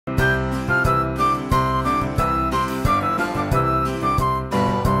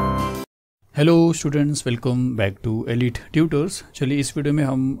Hello students, welcome back to elite tutors. चलिए इस video में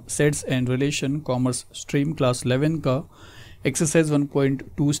हम sets and relation commerce stream class 11 का एक्सरसाइज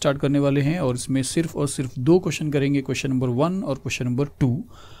 1.2 स्टार्ट करने वाले हैं और इसमें सिर्फ और सिर्फ दो क्वेश्चन करेंगे, क्वेश्चन नंबर 1 और क्वेश्चन नंबर 2।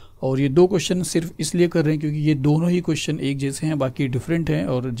 और ये दो क्वेश्चन सिर्फ इसलिए कर रहे हैं क्योंकि ये दोनों ही क्वेश्चन एक जैसे हैं, बाकी डिफरेंट हैं।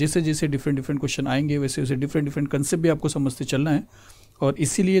 और जैसे जैसे डिफरेंट क्वेश्चन आएंगे वैसे वैसे डिफरेंट कंसेप्ट भी आपको समझते चलना है और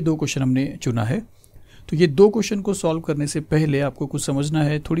इसीलिए दो क्वेश्चन हमने चुना है। तो ये दो क्वेश्चन को सॉल्व करने से पहले आपको कुछ समझना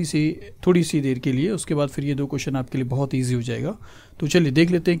है थोड़ी सी देर के लिए, उसके बाद फिर ये दो क्वेश्चन आपके लिए बहुत इजी हो जाएगा। तो चलिए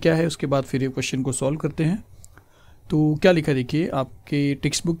देख लेते हैं क्या है, उसके बाद फिर ये क्वेश्चन को सॉल्व करते हैं। तो क्या लिखा देखिए आपके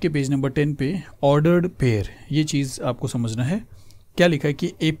टेक्स्ट बुक के पेज नंबर 10 पे ऑर्डर्ड पेयर, ये चीज़ आपको समझना है। क्या लिखा है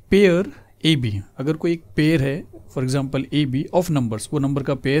कि ए पेयर ए बी, अगर कोई एक पेयर है for example A B of numbers, वो नंबर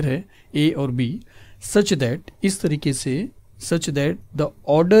का पेयर है ए और बी, सच दैट, इस तरीके से, such that the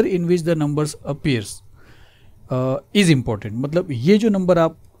order in which the numbers appears is important. मतलब ये जो नंबर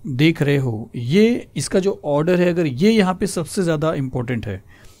आप देख रहे हो, ये इसका जो ऑर्डर है, अगर ये यहाँ पे सबसे ज़्यादा इम्पॉर्टेंट है,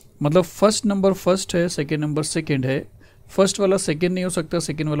 मतलब फर्स्ट नंबर फर्स्ट है, सेकेंड नंबर सेकेंड है, फर्स्ट वाला सेकेंड नहीं हो सकता,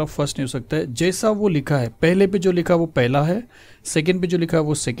 सेकेंड वाला फर्स्ट नहीं हो सकता है। जैसा वो लिखा है, पहले पे जो लिखा है वो पहला है, सेकेंड पे जो लिखा है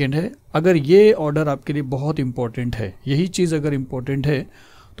वो सेकेंड है। अगर ये ऑर्डर आपके लिए बहुत इंपॉर्टेंट है, यही चीज़ अगर इम्पॉर्टेंट है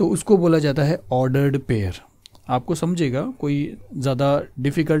तो उसको बोला जाता है ऑर्डर्ड पेयर। आपको समझेगा, कोई ज़्यादा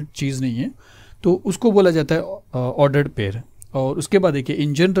डिफ़िकल्ट चीज़ नहीं है, तो उसको बोला जाता है ऑर्डर्ड पेयर। और उसके बाद देखिए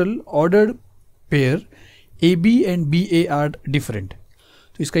in general ordered pair A B and B A R different.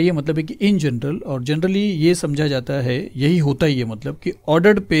 तो इसका ये मतलब है कि इन जनरल, और जनरली ये समझा जाता है, यही होता ही है, मतलब कि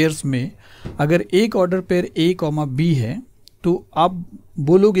ऑर्डर्ड पेयर्स में अगर एक order pair A comma B है तो आप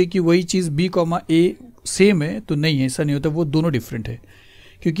बोलोगे कि वही चीज़ बी कॉमा ए सेम है, तो नहीं है, ऐसा नहीं होता, वो दोनों डिफरेंट है।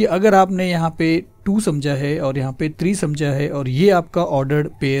 क्योंकि अगर आपने यहाँ पे 2 समझा है और यहाँ पे 3 समझा है और ये आपका ऑर्डर्ड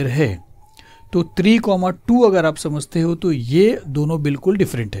पेयर है, तो 3,2 अगर आप समझते हो तो ये दोनों बिल्कुल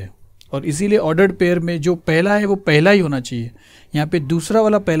डिफरेंट है। और इसीलिए ऑर्डर्ड पेयर में जो पहला है वो पहला ही होना चाहिए। यहाँ पे दूसरा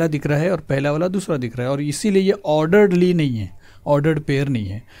वाला पहला दिख रहा है और पहला वाला दूसरा दिख रहा है, और इसीलिए ये ऑर्डर्डली नहीं है, ऑर्डर्ड पेयर नहीं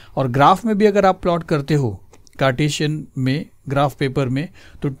है। और ग्राफ में भी अगर आप प्लॉट करते हो कार्टेशियन में, ग्राफ पेपर में,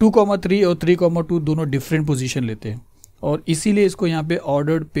 तो 2,3 और 3,2 दोनों डिफरेंट पोजीशन लेते हैं, और इसीलिए इसको यहाँ पे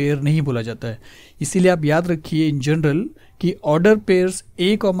ऑर्डर्ड पेयर नहीं बोला जाता है। इसीलिए आप याद रखिए इन जनरल कि order pairs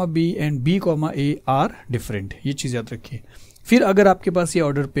A comma B and B comma A R different, ये चीज़ याद रखिए। फिर अगर आपके पास ये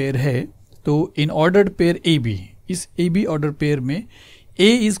ऑर्डर पेयर है तो in ordered pair A B, इस ए बी ऑर्डर पेयर में A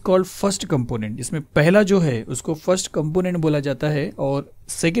is called first component. इसमें पहला जो है उसको फर्स्ट कंपोनेंट बोला जाता है और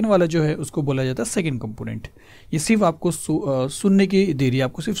सेकेंड वाला जो है उसको बोला जाता है सेकेंड कंपोनेंट। ये सिर्फ आपको सुनने की देरी,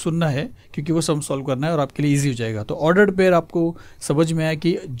 आपको सिर्फ सुनना है क्योंकि वो सम सॉल्व करना है और आपके लिए इजी हो जाएगा। तो ऑर्डर्ड पेयर आपको समझ में आया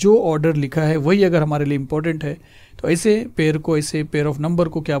कि जो ऑर्डर लिखा है वही अगर हमारे लिए इंपॉर्टेंट है तो ऐसे पेयर को, ऐसे पेयर ऑफ नंबर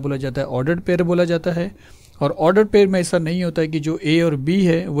को क्या बोला जाता है, ऑर्डर्ड पेयर बोला जाता है। और ऑर्डर पेयर में ऐसा नहीं होता है कि जो ए और बी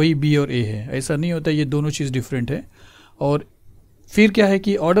है वही बी और ए है, ऐसा नहीं होता है, ये दोनों चीज़ डिफरेंट है। और फिर क्या है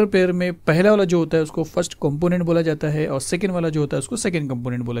कि ऑर्डर पेयर में पहला वाला जो होता है उसको फर्स्ट कंपोनेंट बोला जाता है और सेकेंड वाला जो होता है उसको सेकेंड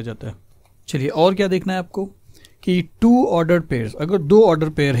कंपोनेंट बोला जाता है। चलिए और क्या देखना है आपको कि 2 ऑर्डर पेयर्स, अगर 2 ऑर्डर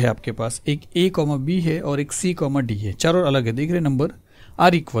पेयर है आपके पास, एक ए कॉमा बी है और एक सी कॉमा डी है, चारों अलग है, देख रहे नंबर,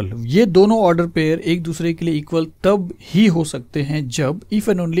 आर इक्वल, ये दोनों ऑर्डर पेयर एक दूसरे के लिए इक्वल तब ही हो सकते हैं जब, इफ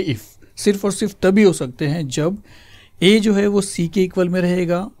एंड ओनली इफ, सिर्फ और सिर्फ तभी हो सकते हैं जब ए जो है वो सी के इक्वल में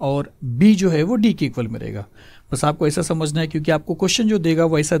रहेगा और बी जो है वो डी के इक्वल में रहेगा। बस आपको ऐसा समझना है क्योंकि आपको क्वेश्चन जो देगा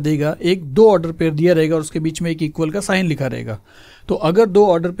वो ऐसा देगा, एक 2 ऑर्डर पेयर दिया रहेगा और उसके बीच में एक इक्वल का साइन लिखा रहेगा। तो अगर 2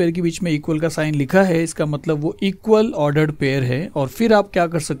 ऑर्डर पेयर के बीच में इक्वल का साइन लिखा है, इसका मतलब वो इक्वल ऑर्डर्ड पेयर है। और फिर आप क्या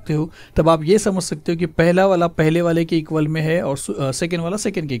कर सकते हो, तब आप ये समझ सकते हो कि पहला वाला पहले वाले के इक्वल में है और सेकेंड वाला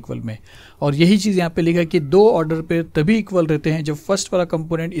सेकेंड के इक्वल में। और यही चीज़ यहाँ पे लिखा है कि 2 ऑर्डर पेयर तभी इक्वल रहते हैं जब फर्स्ट वाला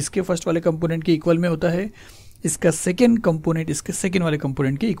कंपोनेंट इसके फर्स्ट वाले कंपोनेंट के इक्वल में होता है, इसका सेकेंड कंपोनेंट इसके सेकेंड वाले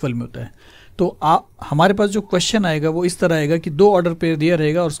कंपोनेंट के इक्वल में होता है। तो हमारे पास जो क्वेश्चन आएगा वो इस तरह आएगा कि 2 ऑर्डर पेयर दिया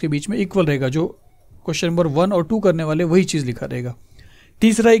रहेगा और उसके बीच में इक्वल रहेगा, जो क्वेश्चन नंबर 1 और 2 करने वाले वही चीज़ लिखा रहेगा।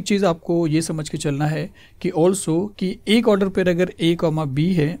 तीसरा एक चीज़ आपको ये समझ के चलना है कि ऑल्सो कि एक ऑर्डर पेयर अगर ए कॉमा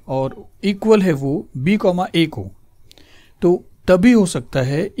बी है और इक्वल है वो बी कॉमा ए को, तो तभी हो सकता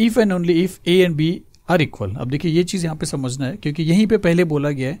है if and only if A and B are equal. अब देखिए ये चीज़ यहाँ पे समझना है क्योंकि यहीं पे पहले बोला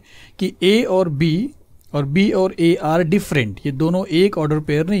गया है कि ए और बी और ए आर डिफरेंट, ये दोनों एक ऑर्डर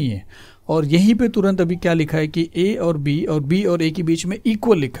पेयर नहीं है। और यहीं पे तुरंत अभी क्या लिखा है कि ए और बी और ए के बीच में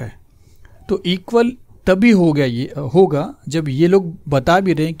इक्वल लिखा है। तो इक्वल तभी हो गया, ये होगा जब ये लोग बता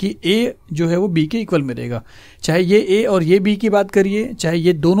भी रहे हैं कि ए जो है वो बी के इक्वल में रहेगा, चाहे ये ए और ये बी की बात करिए, चाहे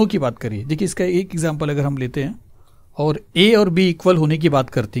ये दोनों की बात करिए। देखिए इसका एक एग्जाम्पल अगर हम लेते हैं और ए और बी इक्वल होने की बात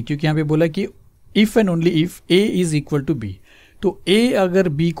करते हैं, क्योंकि यहाँ पे बोला कि if and only if A is equal to be, तो ए अगर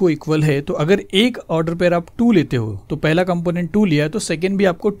बी को इक्वल है तो अगर एक ऑर्डर पेयर आप 2 लेते हो तो पहला कंपोनेंट 2 लिया है तो सेकेंड भी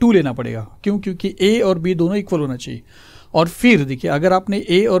आपको 2 लेना पड़ेगा। क्यों? क्योंकि ए और बी दोनों इक्वल होना चाहिए। और फिर देखिए अगर आपने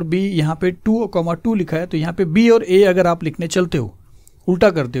ए और बी यहाँ पे 2, 2 लिखा है तो यहाँ पे बी और ए अगर आप लिखने चलते हो, उल्टा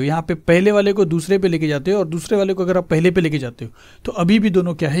करते हो, यहाँ पे पहले वाले को दूसरे पे लेके जाते हो और दूसरे वाले को अगर आप पहले पे लेके जाते हो तो अभी भी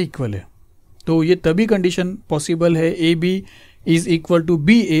दोनों क्या है, इक्वल है। तो ये तभी कंडीशन पॉसिबल है A B is equal to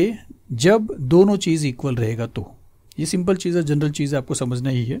be ए, जब दोनों चीज़ इक्वल रहेगा। तो ये सिंपल चीज़ है, जनरल चीज़ है, आपको समझना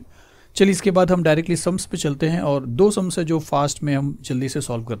ही है। चलिए इसके बाद हम डायरेक्टली सम्स पे चलते हैं और 2 सम्स है जो फास्ट में हम जल्दी से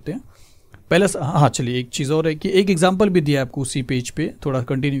सॉल्व करते हैं। पहला हाँ चलिए एक चीज़ और है कि एक एग्जांपल भी दिया आपको उसी पेज पे, थोड़ा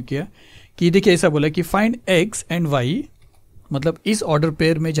कंटिन्यू किया कि देखिए ऐसा बोला कि फाइंड एक्स एंड वाई, मतलब इस ऑर्डर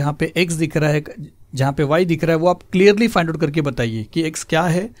पेयर में जहाँ पे एक्स दिख रहा है, जहाँ पे वाई दिख रहा है, वो आप क्लियरली फाइंड आउट करके बताइए कि एक्स क्या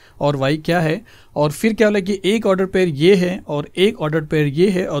है और वाई क्या है। और फिर क्या बोला कि एक ऑर्डर पेयर ये है और एक ऑर्डर पेयर ये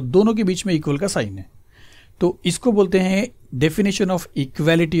है और दोनों के बीच में इक्वल का साइन है। तो इसको बोलते हैं definition of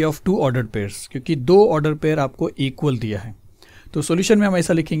equality of 2 order pairs, क्योंकि 2 ऑर्डर पेयर आपको इक्वल दिया है। तो सॉल्यूशन में हम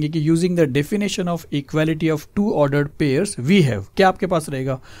ऐसा लिखेंगे कि using the definition of equality of 2 ordered pairs we have, क्या आपके पास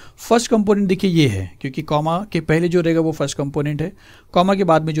रहेगा, फर्स्ट कंपोनेंट देखिए ये है, क्योंकि कॉमा के पहले जो रहेगा वो फर्स्ट कंपोनेंट है, कॉमा के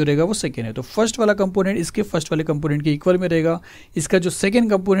बाद में जो रहेगा वो सेकेंड है। तो फर्स्ट वाला कंपोनेंट इसके फर्स्ट वाले कंपोनेंट के इक्वल में रहेगा, इसका जो सेकेंड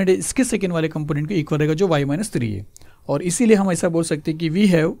कंपोनेंट है इसके सेकेंड वाले कंपोनेंट के इक्वल रहेगा जो y-3 है। और इसीलिए हम ऐसा बोल सकते हैं कि we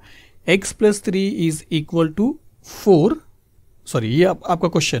have x + 3 is equal to 4, sorry ये आपका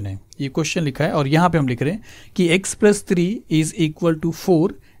क्वेश्चन है, ये क्वेश्चन लिखा है और यहाँ पे हम लिख रहे हैं कि x + 3 is equal to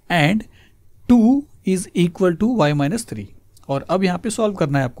 4 and 2 is equal to y-3। और अब यहाँ पे सॉल्व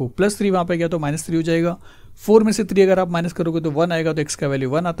करना है आपको, +3 वहाँ पे गया तो -3 हो जाएगा, 4 में से 3 अगर आप माइनस करोगे तो 1 आएगा, तो x का वैल्यू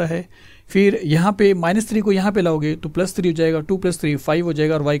 1 आता है। फिर यहाँ पे -3 को यहाँ पे लाओगे तो +3 हो जाएगा, 2 + 3 5 हो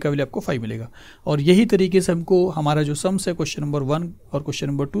जाएगा और y का वैल्यू आपको 5 मिलेगा। और यही तरीके से हमको हमारा जो सम्स है क्वेश्चन नंबर 1 और क्वेश्चन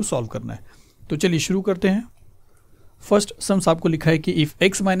नंबर 2 सॉल्व करना है। तो चलिए शुरू करते हैं। फर्स्ट सम्स आपको लिखा है कि if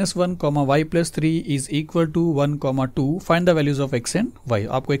x - 1, y + 3 is equal to 1, 2 find the values of x and y।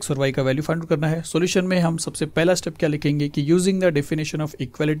 आपको x और y का वैल्यू फाइंड करना है। सॉल्यूशन में हम सबसे पहला स्टेप क्या लिखेंगे कि using the definition of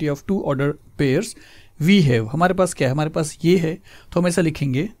equality of 2 order pairs we have, हमारे पास क्या है, हमारे पास ये है, तो हम ऐसा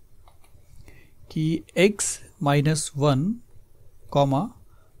लिखेंगे कि x - 1,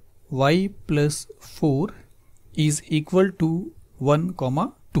 y + 4 is equal to 1,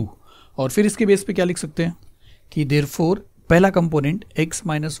 2। और फिर इसके बेस पे क्या लिख सकते हैं कि देयरफॉर पहला कंपोनेंट x -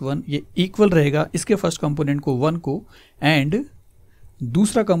 1 ये इक्वल रहेगा इसके फर्स्ट कंपोनेंट को 1 को, एंड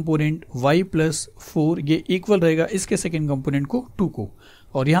दूसरा कंपोनेंट y + 4 ये इक्वल रहेगा इसके सेकेंड कंपोनेंट को 2 को।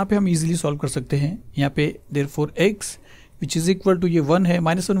 और यहाँ पे हम इजीली सॉल्व कर सकते हैं। यहाँ पे therefore x which is equal to ये 1 है,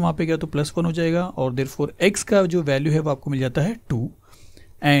 -1 वहाँ पे गया तो +1 हो जाएगा, और देयरफॉर x का जो वैल्यू है वो आपको मिल जाता है 2,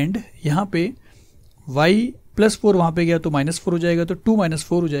 एंड यहाँ पे y + 4 वहाँ पे गया तो -4 हो जाएगा, तो 2 -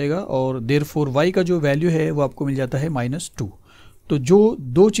 4 हो जाएगा, और देयरफॉर y का जो वैल्यू है वो आपको मिल जाता है -2। तो जो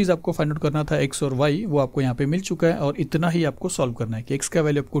 2 चीज़ आपको फाइंड आउट करना था x और y वो आपको यहाँ पे मिल चुका है, और इतना ही आपको सॉल्व करना है कि x का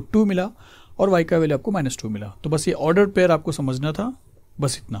वैल्यू आपको 2 मिला और y का वैल्यू आपको -2 मिला। तो बस ये ऑर्डर पेयर आपको समझना था,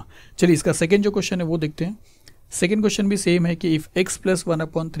 बस इतना। चलिए इसका सेकेंड जो क्वेश्चन है वो देखते हैं। सेकेंड क्वेश्चन भी सेम है कि if x +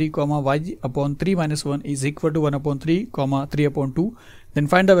 1/3, y/3 - 1 is equal to 1/3, 3/2 then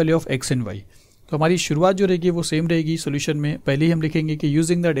find the value of x and y। तो हमारी शुरुआत जो रहेगी वो सेम रहेगी। सॉल्यूशन में पहले ही हम लिखेंगे कि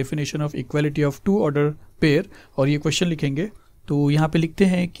using the definition of equality of 2 order pair, और ये क्वेश्चन लिखेंगे। तो यहाँ पे लिखते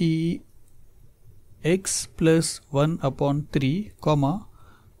हैं कि x + 1/3,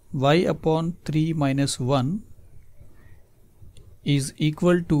 y/3 - 1 is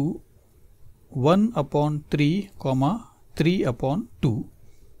equal to 1/3, 3/2।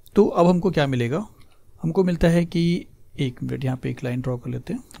 तो अब हमको क्या मिलेगा, हमको मिलता है कि, एक मिनट यहाँ पे एक लाइन ड्रॉ कर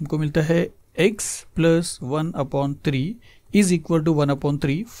लेते हैं, हमको मिलता है x + 1/3 is equal to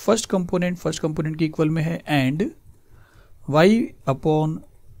 1/3, first component के इक्वल में है, and y/3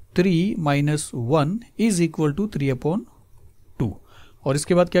 - 1 is equal to 3/2। और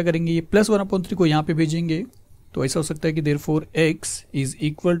इसके बाद क्या करेंगे, ये +1/3 को यहाँ पे भेजेंगे, तो ऐसा हो सकता है कि therefore x is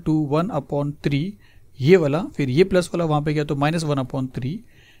equal to 1/3 ये वाला, फिर ये प्लस वाला वहाँ पे गया तो -1/3,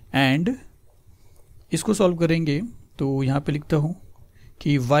 एंड इसको सॉल्व करेंगे तो यहाँ पे लिखता हूँ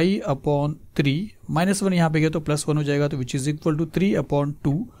कि y/3 -1 यहाँ पे गया तो +1 हो जाएगा, तो विच इज इक्वल टू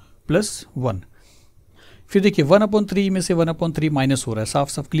 3/2 + 1। फिर देखिए 1/3 में से 1/3 माइनस हो रहा है, साफ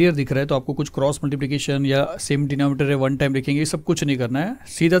साफ क्लियर दिख रहा है, तो आपको कुछ क्रॉस मल्टीप्लिकेशन या सेम डिनोमिनेटर है 1 टाइम लिखेंगे, ये सब कुछ नहीं करना है,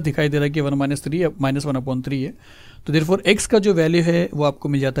 सीधा दिखाई दे रहा है कि 1 - 3 -1/3 है। तो देयरफॉर x का जो वैल्यू है वो आपको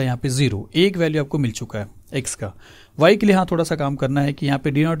मिल जाता है यहाँ पे 0, एक वैल्यू आपको मिल चुका है x का। y के लिए हाँ थोड़ा सा काम करना है कि यहाँ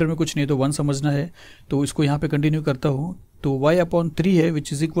पे डिनोमिनेटर में कुछ नहीं तो 1 समझना है, तो इसको यहाँ पे कंटिन्यू करता हूँ। तो y/3 है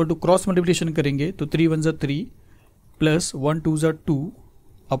which is equal to, cross multiplication करेंगे तो 3 × 1 = 3 + 1 × 2 = 2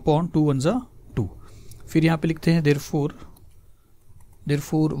 / 2 × 1 = 2। फिर यहाँ पे लिखते हैं therefore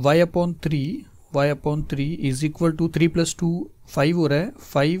therefore y/3 is equal to 3 + 2 5 हो रहा है,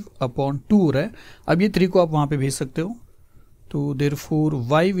 5/2 हो रहा है। अब ये 3 को आप वहाँ पे भेज सकते हो, तो therefore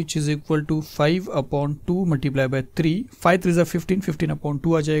y which is equal to 5/2 multiply by 3, 5 3 15,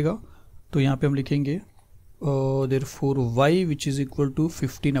 15/2 आ जाएगा। तो यहाँ पे हम लिखेंगे therefore y which is equal to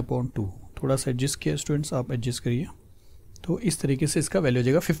 15/2। थोड़ा सा एडजस्ट किया स्टूडेंट्स, आप एडजस्ट करिए। तो इस तरीके से इसका वैल्यू हो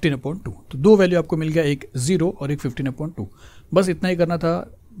जाएगा 15/2। तो दो वैल्यू आपको मिल गया, एक 0 और एक 15/2। बस इतना ही करना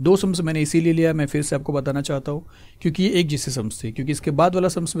था। दो सम्स मैंने इसीलिए लिया, मैं फिर से आपको बताना चाहता हूँ क्योंकि ये एक जैसे सम्स थे, क्योंकि इसके बाद वाला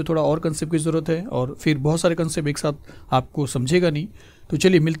सम्स में थोड़ा और कंसेप्ट की ज़रूरत है और फिर बहुत सारे कंसेप्ट एक साथ आपको समझेगा नहीं। तो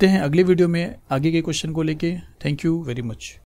चलिए मिलते हैं अगले वीडियो में आगे के क्वेश्चन को लेके। Thank you very much.